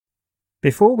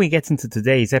Before we get into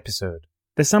today's episode,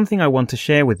 there's something I want to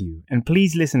share with you, and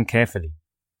please listen carefully.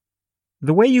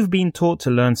 The way you've been taught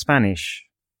to learn Spanish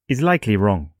is likely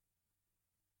wrong.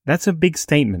 That's a big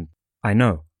statement, I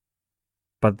know.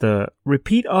 But the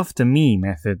repeat after me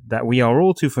method that we are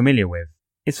all too familiar with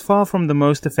is far from the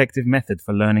most effective method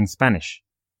for learning Spanish.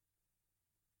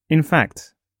 In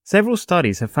fact, several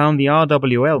studies have found the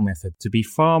RWL method to be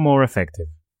far more effective,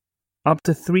 up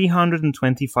to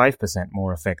 325%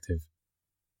 more effective.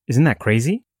 Isn't that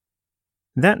crazy?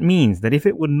 That means that if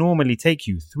it would normally take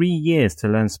you 3 years to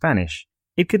learn Spanish,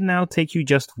 it could now take you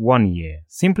just 1 year,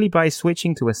 simply by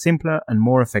switching to a simpler and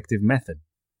more effective method.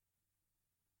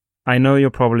 I know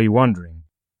you're probably wondering,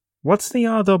 what's the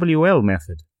RWL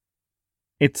method?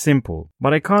 It's simple,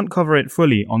 but I can't cover it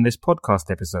fully on this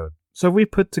podcast episode, so we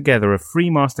put together a free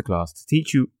masterclass to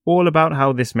teach you all about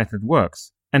how this method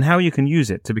works and how you can use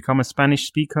it to become a Spanish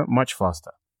speaker much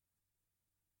faster.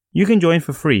 You can join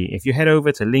for free if you head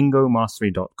over to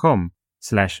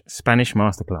lingomastery.com/Spanish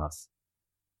Masterclass.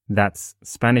 That's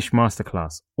Spanish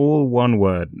Masterclass, all one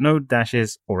word, no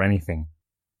dashes or anything.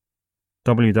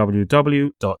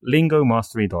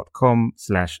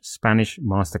 www.lingomastery.com/Spanish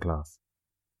Masterclass.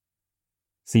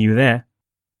 See you there.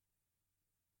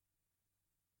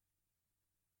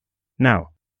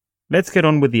 Now, let's get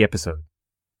on with the episode.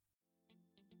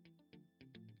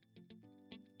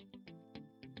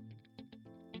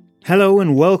 Hello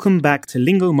and welcome back to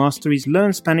Lingo Mastery's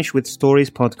Learn Spanish with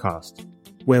Stories podcast,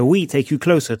 where we take you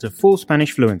closer to full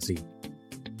Spanish fluency.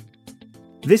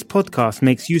 This podcast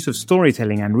makes use of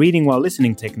storytelling and reading while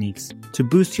listening techniques to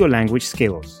boost your language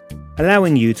skills,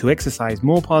 allowing you to exercise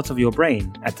more parts of your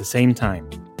brain at the same time.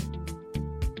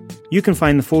 You can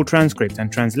find the full transcript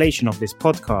and translation of this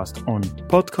podcast on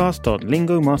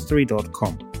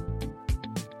podcast.lingomastery.com.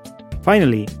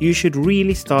 Finally, you should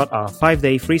really start our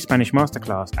 5-day free Spanish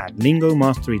masterclass at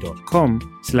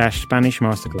lingomastery.com/Spanish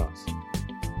Masterclass.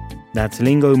 That's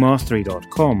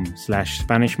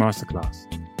lingomastery.com/Spanish Masterclass.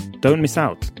 Don't miss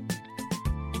out.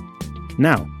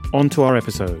 Now, on to our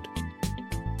episode.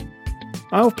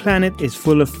 Our planet is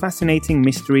full of fascinating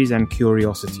mysteries and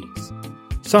curiosities.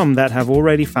 Some that have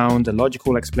already found a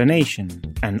logical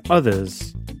explanation, and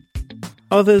others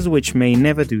which may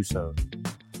never do so.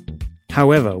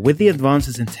 However, with the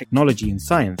advances in technology and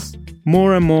science,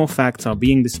 more and more facts are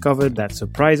being discovered that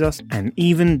surprise us and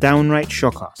even downright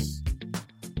shock us.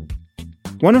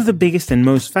 One of the biggest and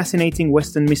most fascinating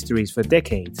Western mysteries for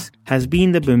decades has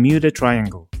been the Bermuda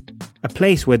Triangle, a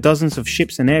place where dozens of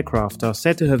ships and aircraft are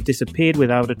said to have disappeared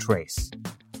without a trace.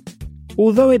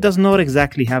 Although it does not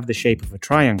exactly have the shape of a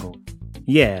triangle,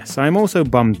 yes, I'm also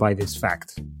bummed by this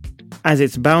fact, as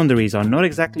its boundaries are not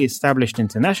exactly established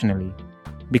internationally,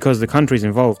 because the countries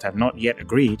involved have not yet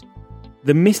agreed.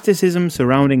 The mysticism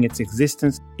surrounding its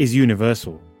existence is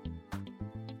universal.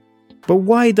 But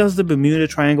why does the Bermuda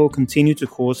Triangle continue to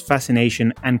cause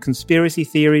fascination and conspiracy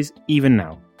theories even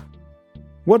now?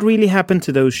 What really happened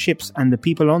to those ships and the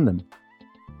people on them?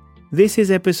 This is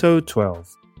episode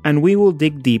 12, and we will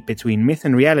dig deep between myth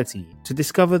and reality to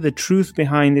discover the truth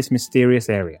behind this mysterious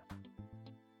area.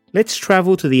 Let's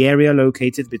travel to the area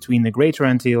located between the Greater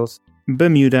Antilles,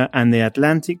 Bermuda, and the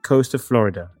Atlantic coast of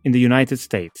Florida in the United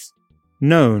States,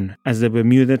 known as the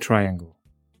Bermuda Triangle.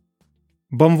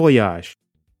 Bon voyage.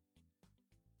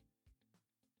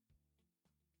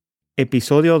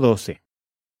 Episodio 12.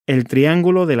 El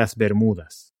Triángulo de las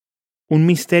Bermudas. ¿Un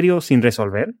misterio sin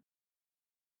resolver?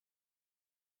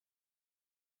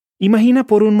 Imagina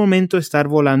por un momento estar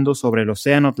volando sobre el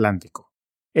Océano Atlántico,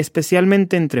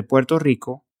 especialmente entre Puerto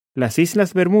Rico, las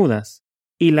Islas Bermudas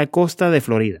y la costa de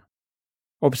Florida,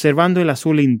 observando el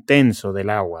azul intenso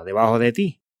del agua debajo de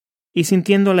ti y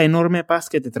sintiendo la enorme paz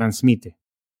que te transmite.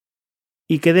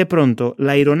 Y que de pronto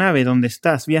la aeronave donde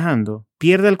estás viajando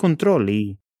pierda el control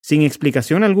y, sin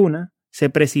explicación alguna, se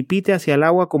precipite hacia el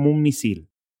agua como un misil,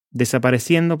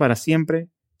 desapareciendo para siempre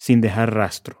sin dejar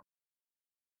rastro.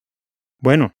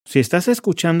 Bueno, si estás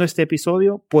escuchando este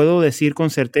episodio, puedo decir con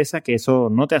certeza que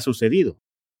eso no te ha sucedido.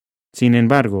 Sin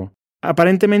embargo,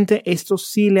 aparentemente esto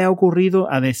sí le ha ocurrido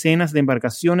a decenas de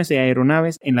embarcaciones y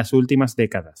aeronaves en las últimas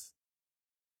décadas.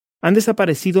 Han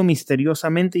desaparecido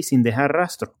misteriosamente y sin dejar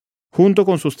rastro, junto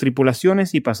con sus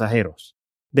tripulaciones y pasajeros,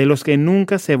 de los que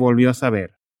nunca se volvió a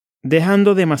saber,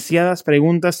 dejando demasiadas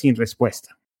preguntas sin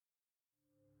respuesta.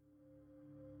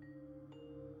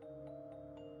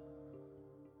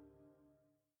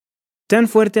 Tan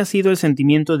fuerte ha sido el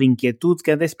sentimiento de inquietud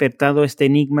que ha despertado este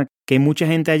enigma que mucha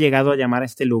gente ha llegado a llamar a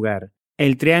este lugar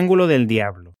el Triángulo del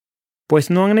Diablo, pues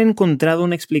no han encontrado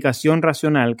una explicación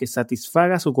racional que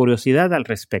satisfaga su curiosidad al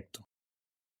respecto.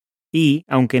 Y,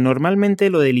 aunque normalmente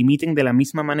lo delimiten de la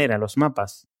misma manera los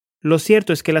mapas, lo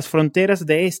cierto es que las fronteras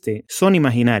de este son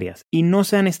imaginarias y no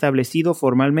se han establecido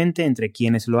formalmente entre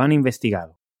quienes lo han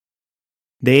investigado.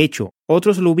 De hecho,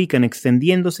 otros lo ubican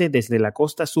extendiéndose desde la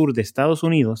costa sur de Estados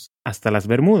Unidos hasta las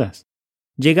Bermudas,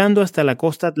 llegando hasta la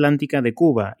costa atlántica de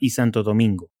Cuba y Santo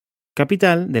Domingo,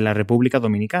 capital de la República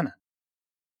Dominicana.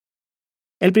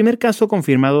 El primer caso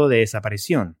confirmado de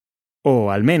desaparición,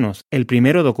 o al menos el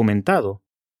primero documentado,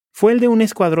 fue el de un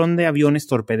escuadrón de aviones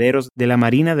torpederos de la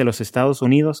Marina de los Estados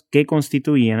Unidos que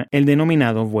constituían el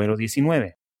denominado Vuelo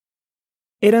 19.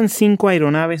 Eran 5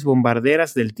 aeronaves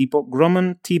bombarderas del tipo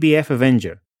Grumman TBF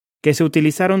Avenger, que se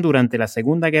utilizaron durante la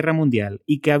Segunda Guerra Mundial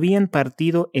y que habían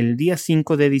partido el día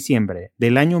 5 de diciembre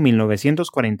del año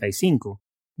 1945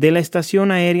 de la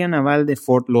Estación Aérea Naval de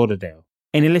Fort Lauderdale,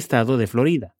 en el estado de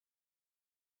Florida.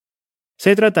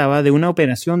 Se trataba de una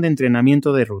operación de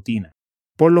entrenamiento de rutina,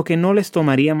 por lo que no les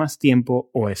tomaría más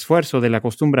tiempo o esfuerzo del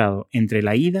acostumbrado entre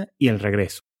la ida y el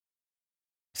regreso.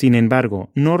 Sin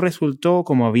embargo, no resultó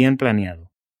como habían planeado.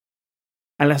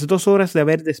 A las 2 horas de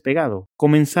haber despegado,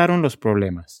 comenzaron los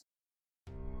problemas.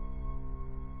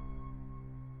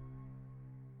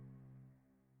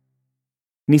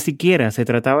 Ni siquiera se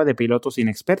trataba de pilotos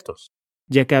inexpertos,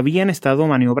 ya que habían estado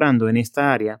maniobrando en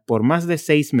esta área por más de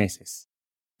 6 meses,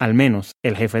 al menos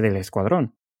el jefe del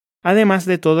escuadrón, además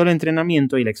de todo el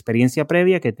entrenamiento y la experiencia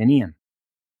previa que tenían.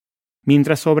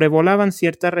 Mientras sobrevolaban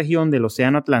cierta región del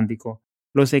Océano Atlántico,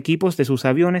 los equipos de sus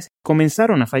aviones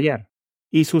comenzaron a fallar,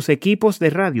 y sus equipos de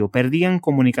radio perdían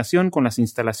comunicación con las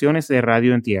instalaciones de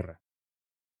radio en tierra.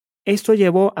 Esto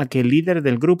llevó a que el líder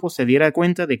del grupo se diera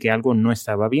cuenta de que algo no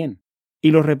estaba bien, y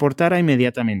lo reportara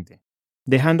inmediatamente,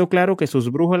 dejando claro que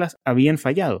sus brújulas habían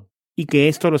fallado, y que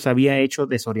esto los había hecho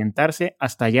desorientarse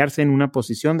hasta hallarse en una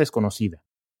posición desconocida.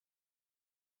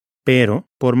 Pero,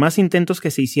 por más intentos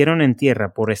que se hicieron en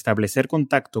tierra por establecer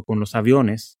contacto con los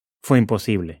aviones, fue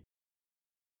imposible.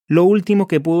 Lo último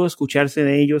que pudo escucharse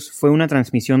de ellos fue una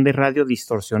transmisión de radio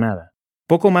distorsionada,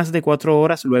 poco más de 4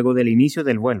 horas luego del inicio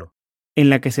del vuelo, en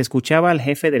la que se escuchaba al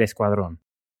jefe del escuadrón.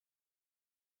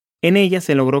 En ella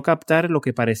se logró captar lo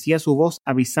que parecía su voz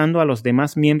avisando a los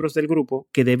demás miembros del grupo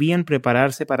que debían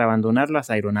prepararse para abandonar las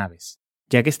aeronaves,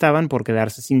 ya que estaban por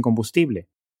quedarse sin combustible,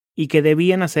 y que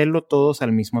debían hacerlo todos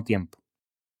al mismo tiempo.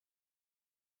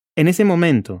 En ese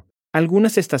momento,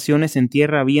 algunas estaciones en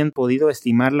tierra habían podido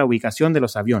estimar la ubicación de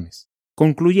los aviones,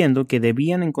 concluyendo que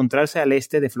debían encontrarse al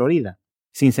este de Florida,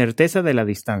 sin certeza de la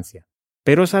distancia,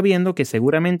 pero sabiendo que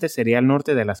seguramente sería al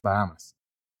norte de las Bahamas.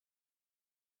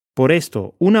 Por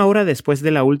esto, 1 hora después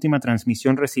de la última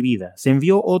transmisión recibida, se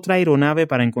envió otra aeronave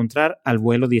para encontrar al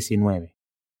vuelo 19.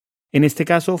 En este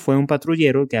caso fue un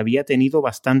patrullero que había tenido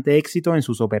bastante éxito en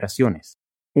sus operaciones,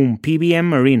 un PBM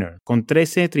Mariner con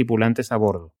 13 tripulantes a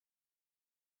bordo.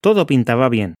 Todo pintaba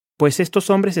bien, pues estos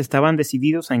hombres estaban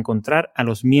decididos a encontrar a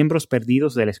los miembros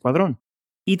perdidos del escuadrón,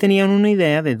 y tenían una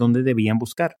idea de dónde debían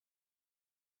buscar.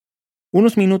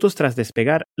 Unos minutos tras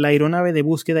despegar, la aeronave de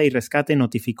búsqueda y rescate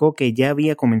notificó que ya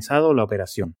había comenzado la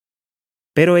operación.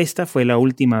 Pero esta fue la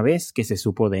última vez que se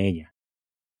supo de ella.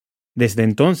 Desde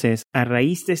entonces, a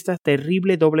raíz de esta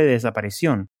terrible doble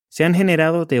desaparición, se han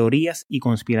generado teorías y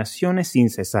conspiraciones sin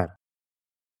cesar.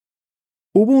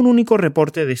 Hubo un único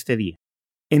reporte de este día,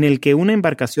 en el que una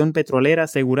embarcación petrolera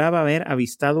aseguraba haber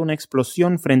avistado una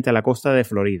explosión frente a la costa de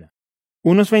Florida.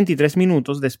 Unos 23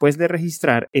 minutos después de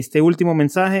registrar este último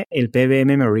mensaje, el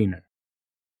PBM Mariner.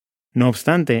 No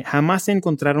obstante, jamás se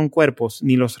encontraron cuerpos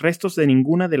ni los restos de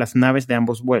ninguna de las naves de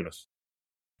ambos vuelos.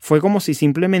 Fue como si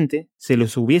simplemente se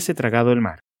los hubiese tragado el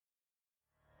mar.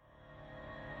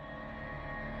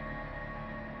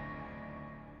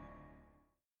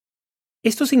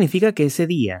 Esto significa que ese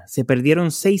día se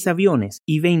perdieron 6 aviones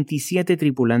y 27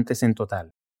 tripulantes en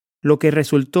total, lo que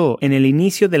resultó en el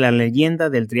inicio de la leyenda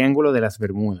del Triángulo de las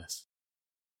Bermudas.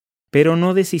 Pero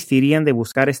no desistirían de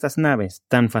buscar estas naves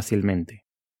tan fácilmente.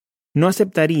 No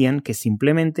aceptarían que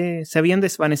simplemente se habían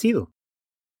desvanecido.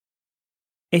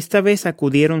 Esta vez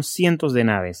acudieron cientos de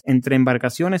naves, entre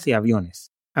embarcaciones y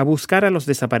aviones, a buscar a los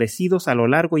desaparecidos a lo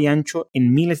largo y ancho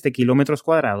en miles de kilómetros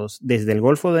cuadrados desde el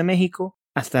Golfo de México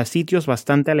hasta sitios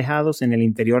bastante alejados en el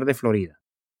interior de Florida.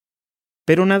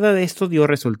 Pero nada de esto dio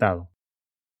resultado.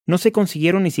 No se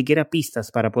consiguieron ni siquiera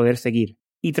pistas para poder seguir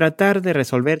y tratar de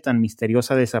resolver tan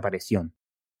misteriosa desaparición.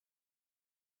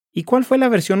 ¿Y cuál fue la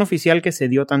versión oficial que se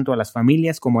dio tanto a las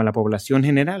familias como a la población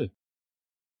general?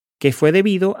 Que fue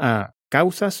debido a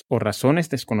causas o razones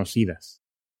desconocidas.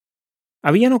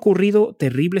 Habían ocurrido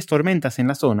terribles tormentas en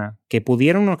la zona que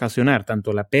pudieron ocasionar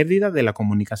tanto la pérdida de la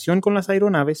comunicación con las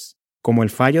aeronaves como el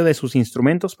fallo de sus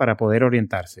instrumentos para poder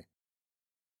orientarse.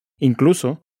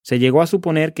 Incluso, se llegó a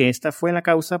suponer que esta fue la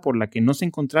causa por la que no se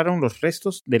encontraron los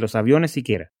restos de los aviones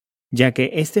siquiera, ya que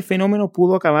este fenómeno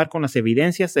pudo acabar con las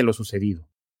evidencias de lo sucedido.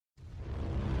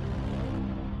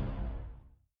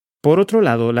 Por otro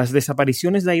lado, las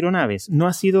desapariciones de aeronaves no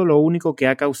ha sido lo único que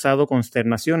ha causado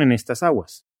consternación en estas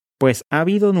aguas, pues ha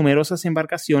habido numerosas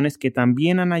embarcaciones que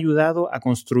también han ayudado a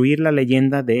construir la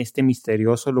leyenda de este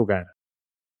misterioso lugar.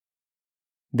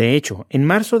 De hecho, en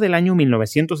marzo del año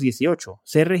 1918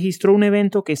 se registró un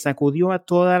evento que sacudió a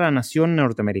toda la nación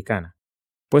norteamericana,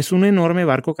 pues un enorme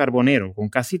barco carbonero con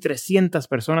casi 300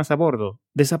 personas a bordo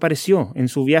desapareció en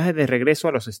su viaje de regreso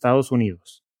a los Estados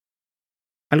Unidos.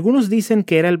 Algunos dicen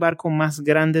que era el barco más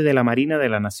grande de la Marina de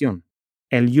la Nación,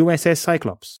 el USS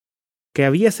Cyclops, que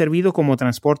había servido como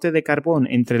transporte de carbón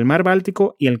entre el Mar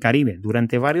Báltico y el Caribe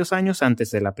durante varios años antes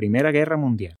de la Primera Guerra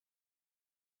Mundial.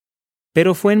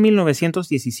 Pero fue en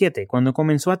 1917 cuando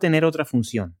comenzó a tener otra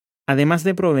función, además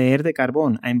de proveer de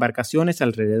carbón a embarcaciones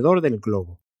alrededor del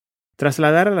globo: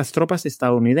 trasladar a las tropas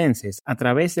estadounidenses a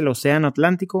través del Océano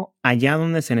Atlántico allá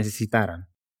donde se necesitaran,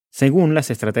 según las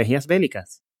estrategias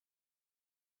bélicas.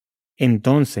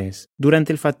 Entonces,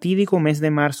 durante el fatídico mes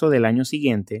de marzo del año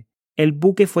siguiente, el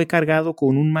buque fue cargado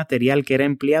con un material que era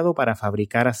empleado para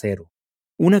fabricar acero,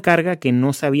 una carga que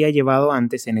no se había llevado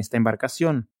antes en esta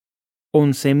embarcación: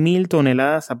 11.000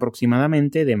 toneladas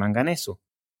aproximadamente de manganeso.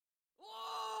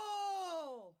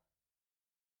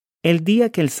 El día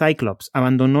que el Cyclops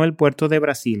abandonó el puerto de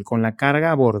Brasil con la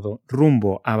carga a bordo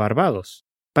rumbo a Barbados,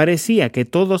 parecía que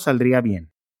todo saldría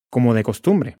bien, como de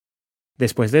costumbre.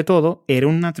 Después de todo, era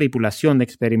una tripulación de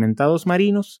experimentados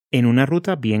marinos en una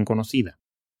ruta bien conocida.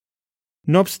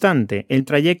 No obstante, el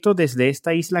trayecto desde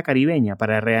esta isla caribeña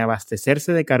para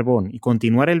reabastecerse de carbón y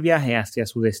continuar el viaje hacia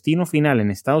su destino final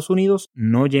en Estados Unidos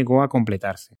no llegó a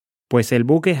completarse, pues el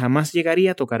buque jamás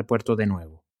llegaría a tocar puerto de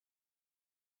nuevo.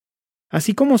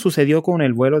 Así como sucedió con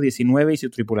el vuelo 19 y su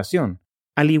tripulación,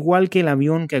 al igual que el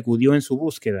avión que acudió en su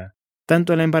búsqueda,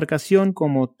 tanto la embarcación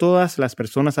como todas las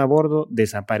personas a bordo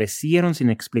desaparecieron sin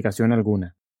explicación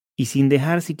alguna, y sin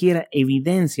dejar siquiera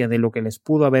evidencia de lo que les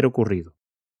pudo haber ocurrido.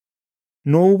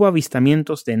 No hubo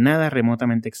avistamientos de nada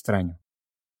remotamente extraño.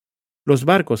 Los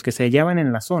barcos que se hallaban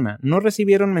en la zona no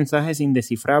recibieron mensajes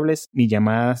indescifrables ni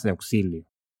llamadas de auxilio.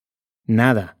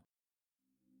 Nada.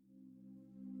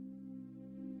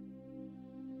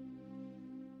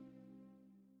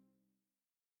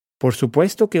 Por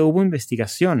supuesto que hubo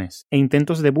investigaciones e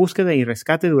intentos de búsqueda y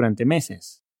rescate durante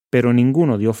meses, pero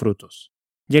ninguno dio frutos,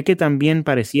 ya que también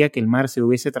parecía que el mar se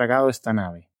hubiese tragado esta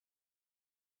nave.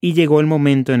 Y llegó el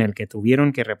momento en el que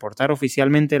tuvieron que reportar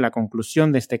oficialmente la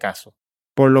conclusión de este caso,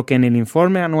 por lo que en el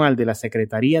informe anual de la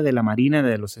Secretaría de la Marina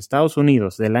de los Estados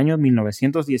Unidos del año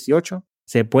 1918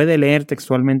 se puede leer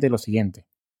textualmente lo siguiente,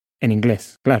 en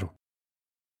inglés, claro.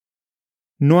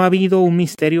 No ha habido un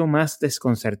misterio más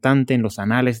desconcertante en los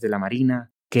anales de la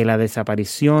Marina que la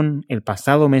desaparición el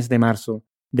pasado mes de marzo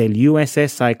del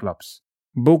USS Cyclops,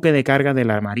 buque de carga de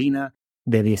la Marina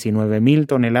de 19.000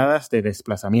 toneladas de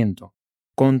desplazamiento,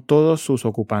 con todos sus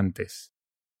ocupantes.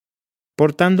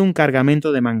 Portando un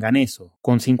cargamento de manganeso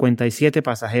con 57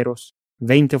 pasajeros,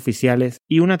 20 oficiales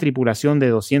y una tripulación de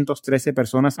 213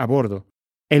 personas a bordo,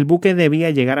 el buque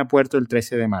debía llegar a puerto el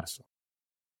 13 de marzo.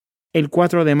 El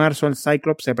 4 de marzo el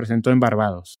Cyclops se presentó en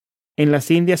Barbados, en las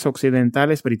Indias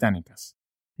Occidentales Británicas,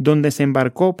 donde se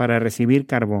embarcó para recibir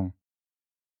carbón.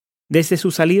 Desde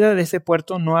su salida de ese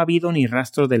puerto no ha habido ni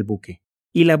rastro del buque,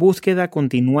 y la búsqueda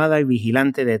continuada y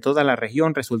vigilante de toda la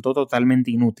región resultó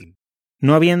totalmente inútil,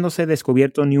 no habiéndose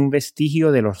descubierto ni un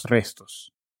vestigio de los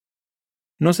restos.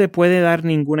 No se puede dar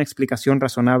ninguna explicación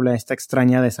razonable a esta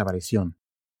extraña desaparición.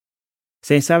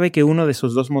 Se sabe que uno de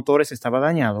sus dos motores estaba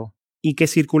dañado y que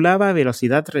circulaba a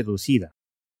velocidad reducida,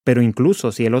 pero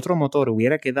incluso si el otro motor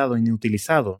hubiera quedado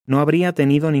inutilizado, no habría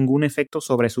tenido ningún efecto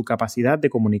sobre su capacidad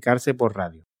de comunicarse por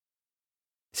radio.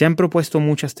 Se han propuesto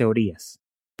muchas teorías,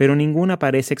 pero ninguna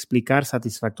parece explicar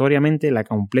satisfactoriamente la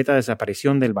completa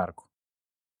desaparición del barco.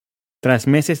 Tras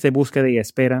meses de búsqueda y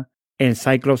espera, el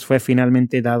Cyclops fue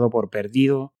finalmente dado por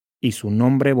perdido y su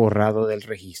nombre borrado del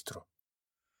registro.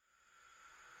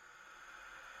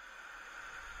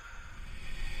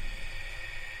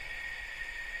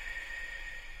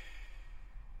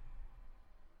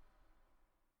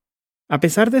 A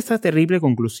pesar de esta terrible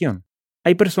conclusión,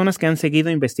 hay personas que han seguido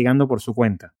investigando por su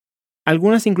cuenta,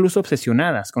 algunas incluso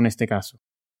obsesionadas con este caso,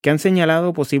 que han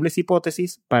señalado posibles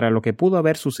hipótesis para lo que pudo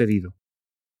haber sucedido.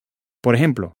 Por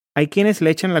ejemplo, hay quienes le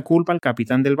echan la culpa al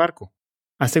capitán del barco,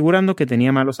 asegurando que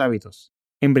tenía malos hábitos,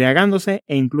 embriagándose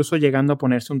e incluso llegando a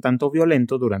ponerse un tanto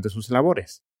violento durante sus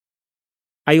labores.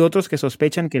 Hay otros que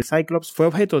sospechan que el Cyclops fue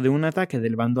objeto de un ataque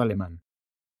del bando alemán.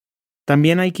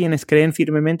 También hay quienes creen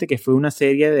firmemente que fue una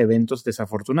serie de eventos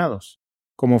desafortunados,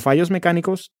 como fallos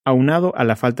mecánicos aunado a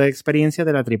la falta de experiencia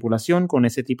de la tripulación con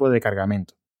ese tipo de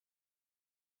cargamento.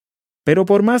 Pero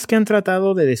por más que han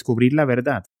tratado de descubrir la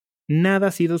verdad, nada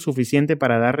ha sido suficiente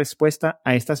para dar respuesta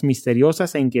a estas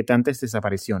misteriosas e inquietantes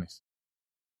desapariciones.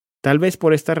 Tal vez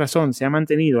por esta razón se ha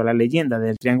mantenido la leyenda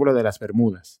del Triángulo de las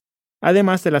Bermudas,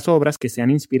 además de las obras que se han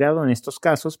inspirado en estos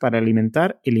casos para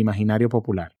alimentar el imaginario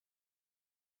popular.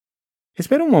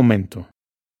 Espera un momento.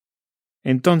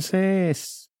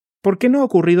 Entonces, ¿por qué no ha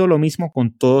ocurrido lo mismo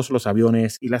con todos los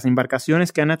aviones y las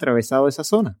embarcaciones que han atravesado esa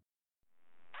zona?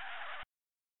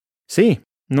 Sí,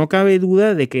 no cabe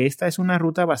duda de que esta es una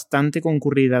ruta bastante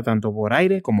concurrida tanto por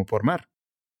aire como por mar.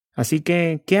 Así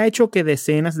que, ¿qué ha hecho que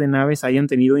decenas de naves hayan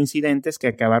tenido incidentes que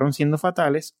acabaron siendo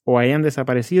fatales o hayan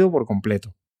desaparecido por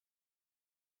completo?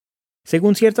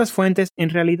 Según ciertas fuentes, en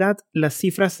realidad las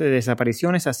cifras de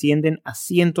desapariciones ascienden a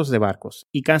cientos de barcos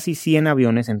y casi 100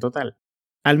 aviones en total,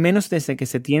 al menos desde que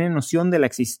se tiene noción de la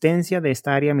existencia de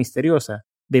esta área misteriosa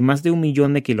de más de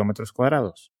 1.000.000 de kilómetros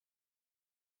cuadrados.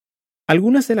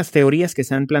 Algunas de las teorías que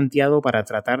se han planteado para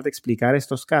tratar de explicar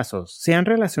estos casos se han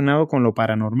relacionado con lo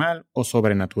paranormal o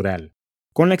sobrenatural,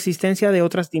 con la existencia de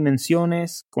otras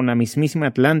dimensiones, con la mismísima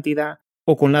Atlántida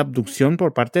o con la abducción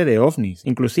por parte de ovnis,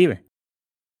 inclusive.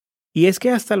 Y es que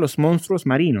hasta los monstruos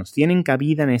marinos tienen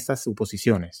cabida en estas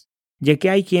suposiciones, ya que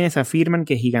hay quienes afirman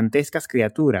que gigantescas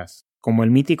criaturas, como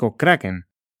el mítico Kraken,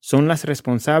 son las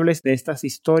responsables de estas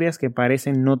historias que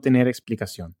parecen no tener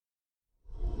explicación.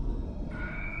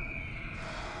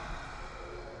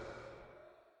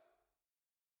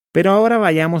 Pero ahora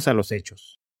vayamos a los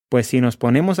hechos, pues si nos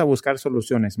ponemos a buscar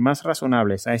soluciones más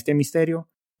razonables a este misterio,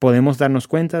 podemos darnos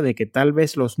cuenta de que tal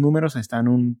vez los números están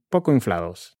un poco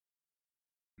inflados.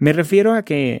 Me refiero a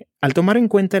que, al tomar en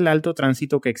cuenta el alto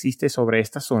tránsito que existe sobre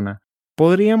esta zona,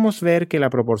 podríamos ver que la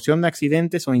proporción de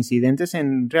accidentes o incidentes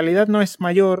en realidad no es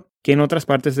mayor que en otras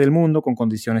partes del mundo con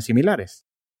condiciones similares.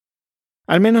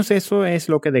 Al menos eso es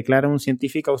lo que declara un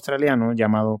científico australiano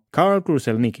llamado Carl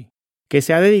Kruszelnicki, que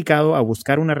se ha dedicado a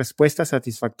buscar una respuesta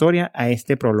satisfactoria a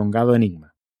este prolongado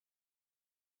enigma.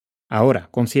 Ahora,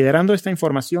 considerando esta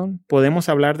información, podemos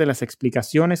hablar de las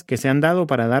explicaciones que se han dado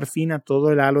para dar fin a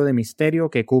todo el halo de misterio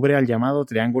que cubre al llamado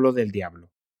Triángulo del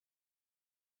Diablo.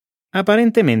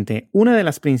 Aparentemente, una de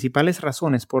las principales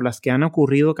razones por las que han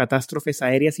ocurrido catástrofes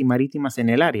aéreas y marítimas en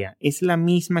el área es la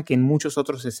misma que en muchos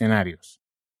otros escenarios: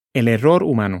 el error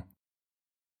humano.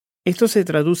 Esto se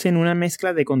traduce en una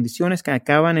mezcla de condiciones que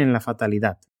acaban en la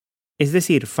fatalidad, es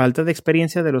decir, falta de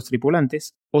experiencia de los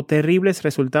tripulantes o terribles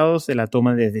resultados de la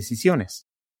toma de decisiones,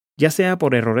 ya sea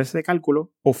por errores de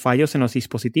cálculo o fallos en los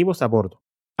dispositivos a bordo,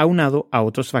 aunado a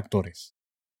otros factores.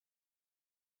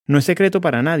 No es secreto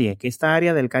para nadie que esta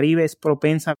área del Caribe es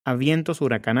propensa a vientos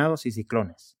huracanados y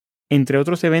ciclones, entre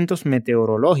otros eventos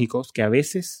meteorológicos que a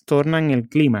veces tornan el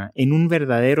clima en un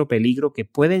verdadero peligro que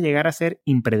puede llegar a ser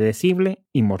impredecible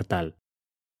y mortal.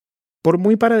 Por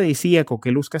muy paradisíaco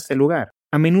que luzca este lugar,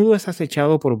 a menudo es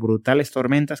acechado por brutales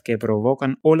tormentas que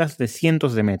provocan olas de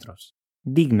cientos de metros,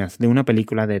 dignas de una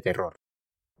película de terror.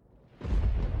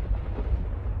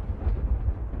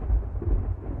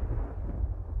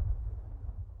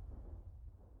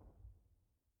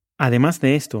 Además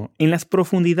de esto, en las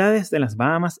profundidades de las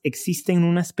Bahamas existen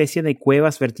una especie de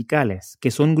cuevas verticales,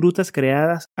 que son grutas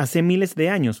creadas hace miles de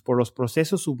años por los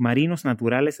procesos submarinos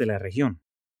naturales de la región.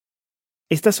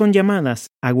 Estas son llamadas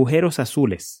agujeros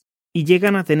azules y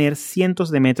llegan a tener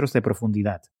cientos de metros de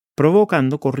profundidad,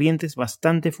 provocando corrientes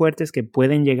bastante fuertes que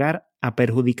pueden llegar a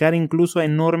perjudicar incluso a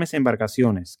enormes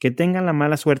embarcaciones que tengan la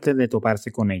mala suerte de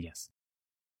toparse con ellas.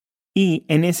 Y,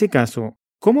 en ese caso,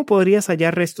 ¿cómo podrías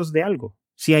hallar restos de algo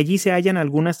si allí se hallan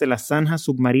algunas de las zanjas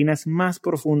submarinas más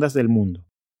profundas del mundo?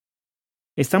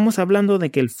 Estamos hablando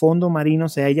de que el fondo marino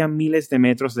se halla a miles de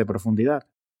metros de profundidad,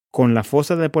 con la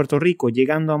fosa de Puerto Rico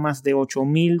llegando a más de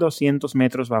 8.200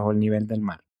 metros bajo el nivel del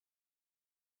mar.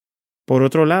 Por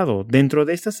otro lado, dentro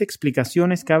de estas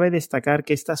explicaciones cabe destacar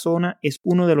que esta zona es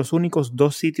uno de los únicos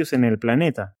 2 sitios en el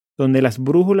planeta donde las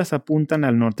brújulas apuntan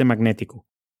al norte magnético,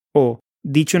 o,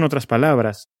 dicho en otras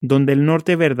palabras, donde el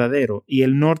norte verdadero y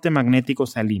el norte magnético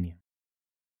se alinean.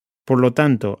 Por lo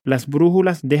tanto, las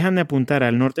brújulas dejan de apuntar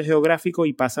al norte geográfico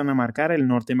y pasan a marcar el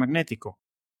norte magnético.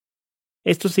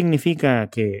 Esto significa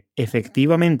que,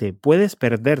 efectivamente, puedes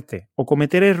perderte o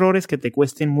cometer errores que te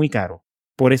cuesten muy caro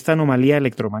por esta anomalía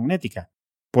electromagnética,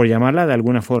 por llamarla de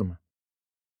alguna forma.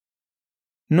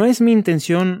 No es mi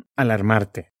intención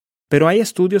alarmarte, pero hay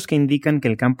estudios que indican que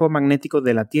el campo magnético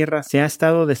de la Tierra se ha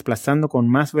estado desplazando con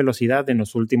más velocidad en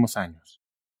los últimos años,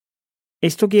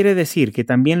 Esto quiere decir que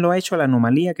también lo ha hecho la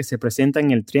anomalía que se presenta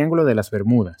en el Triángulo de las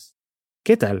Bermudas.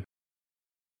 ¿Qué tal?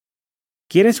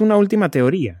 ¿Quieres una última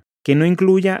teoría que no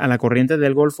incluya a la corriente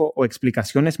del Golfo o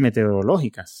explicaciones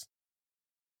meteorológicas?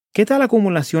 ¿Qué tal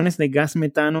acumulaciones de gas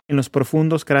metano en los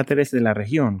profundos cráteres de la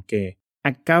región que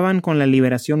acaban con la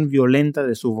liberación violenta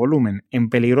de su volumen en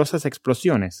peligrosas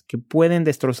explosiones que pueden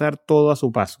destrozar todo a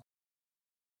su paso?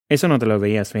 Eso no te lo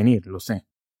veías venir, lo sé.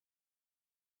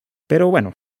 Pero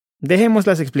bueno, dejemos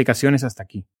las explicaciones hasta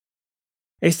aquí.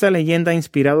 Esta leyenda ha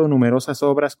inspirado numerosas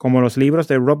obras como los libros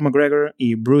de Rob McGregor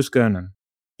y Bruce Gernon,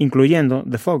 incluyendo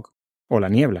The Fog, o La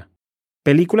Niebla,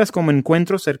 películas como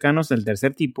Encuentros cercanos del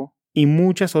tercer tipo y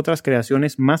muchas otras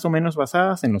creaciones más o menos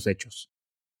basadas en los hechos.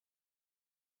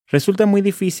 Resulta muy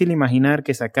difícil imaginar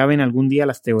que se acaben algún día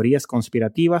las teorías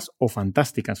conspirativas o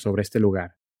fantásticas sobre este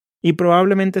lugar, y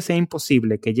probablemente sea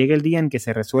imposible que llegue el día en que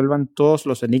se resuelvan todos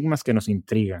los enigmas que nos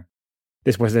intrigan.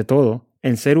 Después de todo,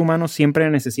 el ser humano siempre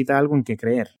necesita algo en que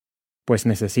creer, pues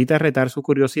necesita retar su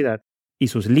curiosidad y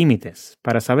sus límites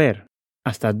para saber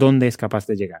hasta dónde es capaz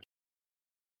de llegar.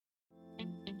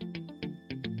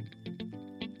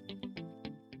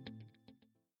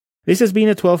 This has been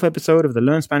a 12th episode of the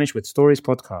Learn Spanish with Stories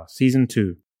podcast, Season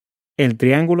 2. El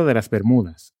Triángulo de las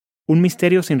Bermudas. ¿Un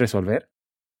misterio sin resolver?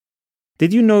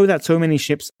 Did you know that so many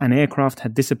ships and aircraft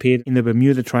had disappeared in the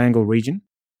Bermuda Triangle region?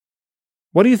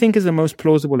 What do you think is the most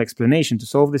plausible explanation to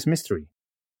solve this mystery?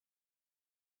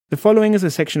 The following is a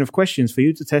section of questions for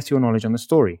you to test your knowledge on the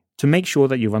story, to make sure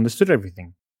that you've understood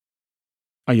everything.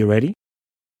 Are you ready?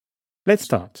 Let's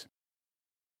start.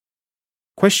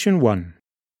 Question 1.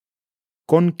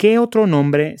 ¿Con qué otro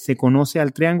nombre se conoce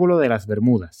al Triángulo de las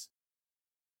Bermudas?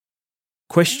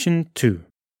 Question 2.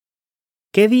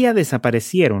 ¿Qué día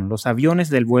desaparecieron los aviones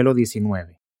del vuelo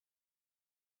 19?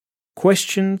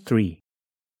 Question 3.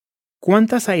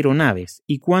 ¿Cuántas aeronaves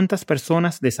y cuántas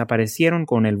personas desaparecieron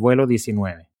con el vuelo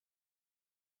 19?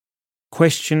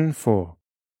 Question 4.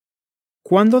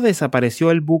 ¿Cuándo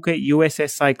desapareció el buque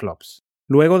USS Cyclops,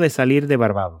 luego de salir de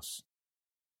Barbados?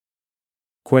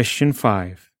 Question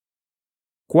 5.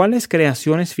 ¿Cuáles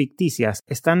creaciones ficticias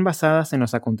están basadas en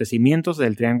los acontecimientos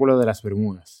del Triángulo de las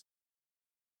Bermudas?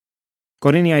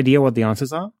 Got any idea what the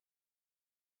answers are?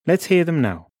 Let's hear them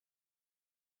now.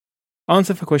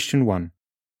 Answer for question 1.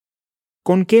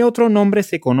 ¿Con qué otro nombre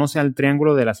se conoce al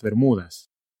Triángulo de las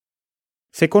Bermudas?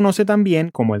 Se conoce también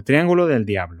como el Triángulo del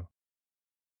Diablo.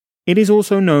 It is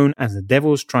also known as the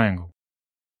Devil's Triangle.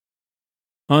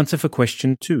 Answer for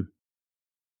question 2.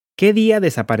 ¿Qué día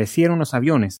desaparecieron los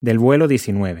aviones del vuelo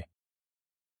 19?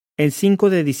 El 5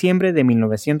 de diciembre de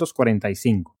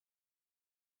 1945.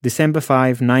 December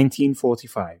 5,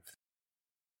 1945.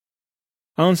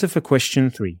 Answer for question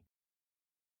 3.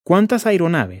 ¿Cuántas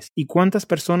aeronaves y cuántas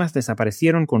personas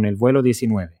desaparecieron con el vuelo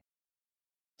 19?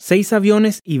 6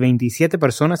 aviones y 27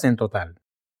 personas en total.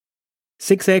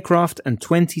 6 aircraft and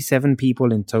 27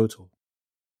 people in total.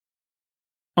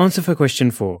 Answer for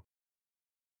question 4.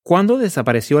 ¿Cuándo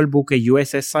desapareció el buque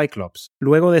USS Cyclops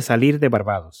luego de salir de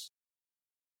Barbados?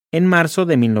 En marzo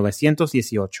de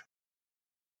 1918.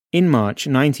 In March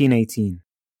 1918.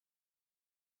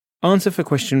 Answer for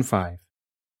question 5.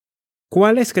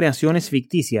 ¿Cuáles creaciones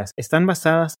ficticias están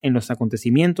basadas en los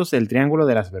acontecimientos del Triángulo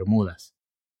de las Bermudas?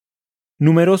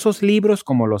 Numerosos libros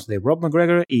como los de Rob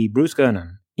McGregor y Bruce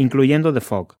Gernon, incluyendo The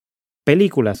Fog,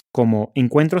 películas como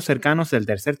Encuentros cercanos del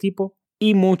tercer tipo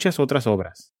y muchas otras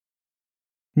obras.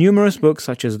 Numerous books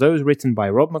such as those written by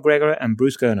Rob McGregor and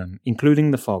Bruce Gernon,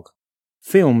 including The Fog,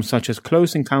 films such as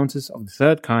Close Encounters of the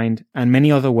Third Kind, and many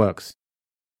other works.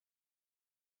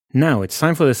 Now it's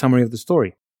time for the summary of the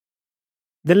story.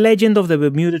 The legend of the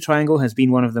Bermuda Triangle has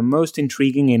been one of the most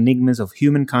intriguing enigmas of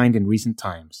humankind in recent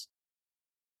times.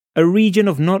 A region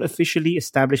of not officially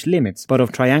established limits, but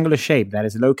of triangular shape that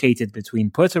is located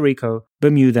between Puerto Rico,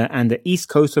 Bermuda, and the east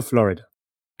coast of Florida,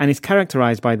 and is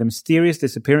characterized by the mysterious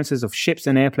disappearances of ships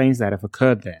and airplanes that have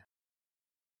occurred there.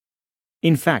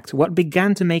 In fact, what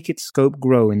began to make its scope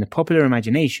grow in the popular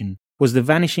imagination was the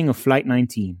vanishing of Flight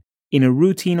 19 in a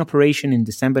routine operation in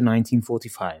December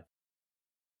 1945.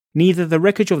 Neither the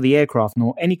wreckage of the aircraft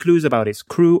nor any clues about its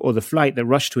crew or the flight that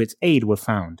rushed to its aid were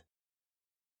found.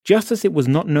 Just as it was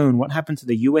not known what happened to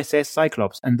the USS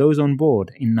Cyclops and those on board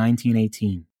in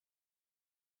 1918.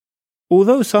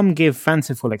 Although some give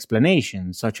fanciful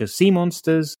explanations, such as sea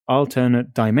monsters,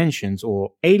 alternate dimensions,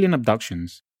 or alien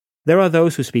abductions, there are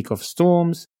those who speak of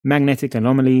storms, magnetic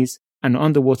anomalies, and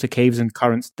underwater caves and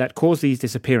currents that cause these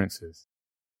disappearances.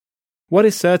 What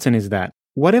is certain is that,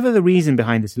 whatever the reason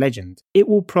behind this legend, it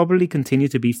will probably continue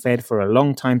to be fed for a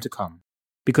long time to come,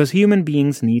 Because human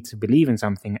beings need to believe in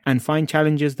something and find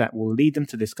challenges that will lead them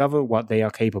to discover what they are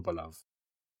capable of.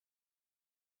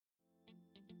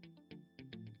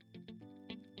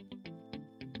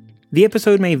 The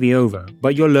episode may be over,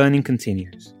 but your learning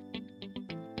continues.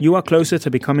 You are closer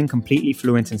to becoming completely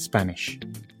fluent in Spanish.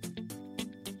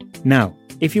 Now,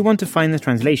 if you want to find the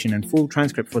translation and full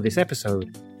transcript for this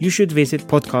episode, you should visit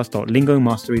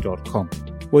podcast.lingomastery.com,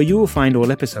 where you will find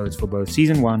all episodes for both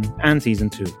Season 1 and Season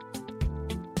 2.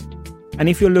 And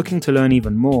if you're looking to learn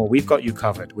even more, we've got you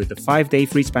covered with the 5-day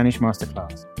free Spanish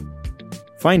masterclass.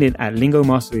 Find it at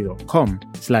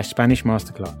lingomastery.com/Spanish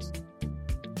masterclass.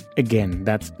 Again,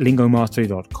 that's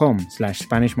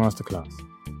lingomastery.com/Spanish masterclass.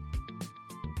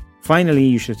 Finally,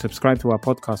 you should subscribe to our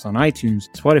podcast on iTunes,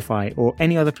 Spotify, or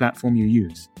any other platform you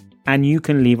use. And you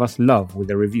can leave us love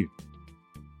with a review.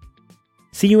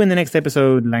 See you in the next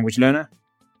episode, language learner.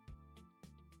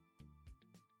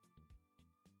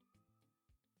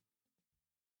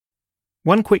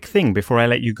 One quick thing before I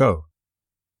let you go.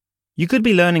 You could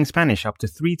be learning Spanish up to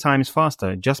 3 times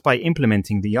faster just by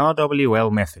implementing the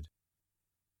RWL method.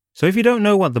 So if you don't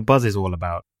know what the buzz is all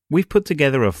about, we've put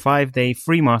together a 5-day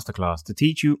free masterclass to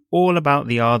teach you all about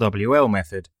the RWL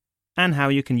method and how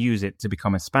you can use it to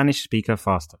become a Spanish speaker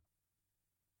faster.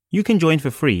 You can join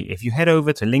for free if you head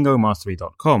over to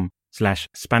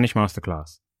lingomastery.com/Spanish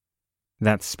masterclass.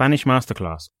 That's Spanish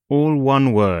masterclass, all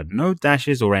one word, no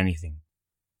dashes or anything.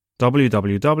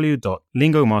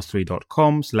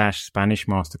 www.lingomastery.com/Spanish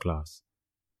masterclass.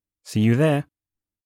 See you there.